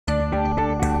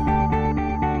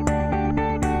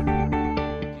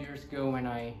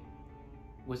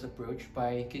was approached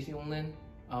by Casey Onlin.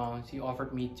 She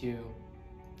offered me to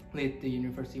lead the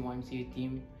University YMCA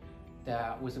team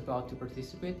that was about to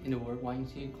participate in the World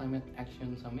YMCA Climate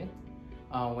Action Summit.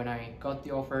 When I got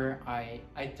the offer,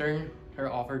 I turned her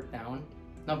offer down,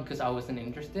 not because I wasn't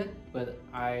interested, but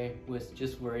I was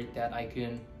just worried that I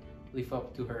couldn't live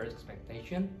up to her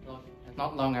expectation.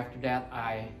 Not long after that,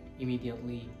 I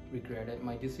immediately regretted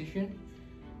my decision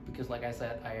because, like I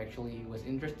said, I actually was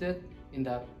interested in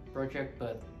that project,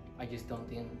 but I just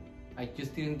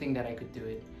didn't think that I could do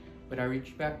it. But I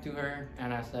reached back to her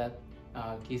and I said,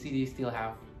 Casey, do you still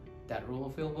have that role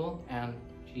available? And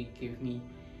she gave me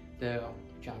the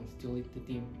chance to lead the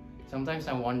team. Sometimes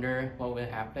I wonder what would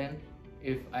happen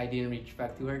if I didn't reach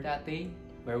back to her that day.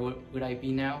 Where would I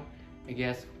be now? I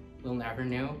guess we'll never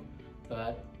know.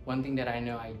 But one thing that I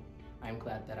know, I'm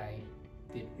glad that I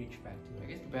did reach back to her. I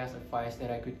guess the best advice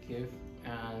that I could give,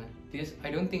 and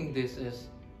I don't think this is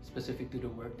specific to the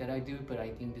work that I do, but I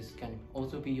think this can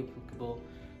also be applicable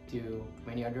to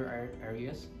many other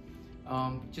areas.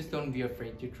 Just don't be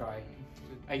afraid to try.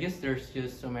 I guess there's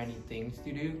just so many things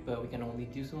to do, but we can only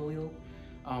do so little.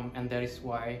 And that is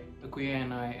why Akuya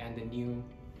and I and the new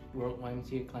World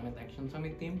YMCA Climate Action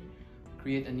Summit team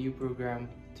create a new program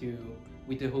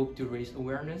with the hope to raise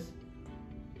awareness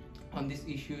on these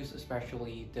issues,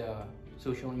 especially the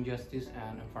social injustice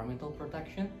and environmental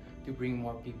protection, to bring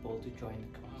more people to join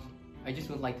the cause. I just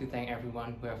would like to thank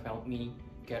everyone who have helped me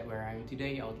get where I am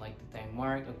today. I would like to thank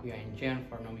Mark, Akuya, and Jen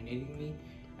for nominating me,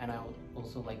 and I would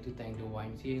also like to thank the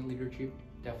YMCA Leadership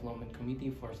Development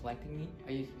Committee for selecting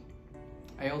me.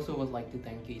 I also would like to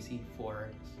thank Casey for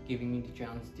giving me the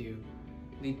chance to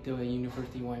lead the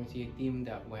University YMCA team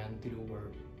that went to the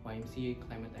World YMCA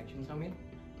Climate Action Summit.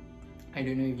 I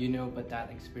don't know if you know, but that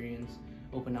experience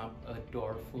opened up a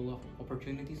door full of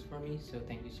opportunities for me, so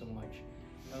thank you so much.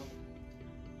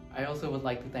 I also would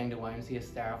like to thank the YMCA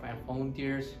staff and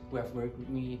volunteers who have worked with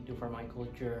me, the For My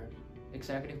Culture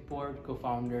executive board,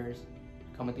 co-founders,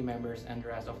 committee members, and the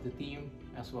rest of the team,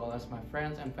 as well as my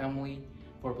friends and family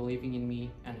for believing in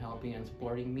me and helping and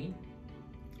supporting me.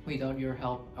 Without your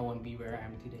help, I won't be where I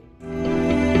am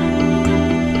today.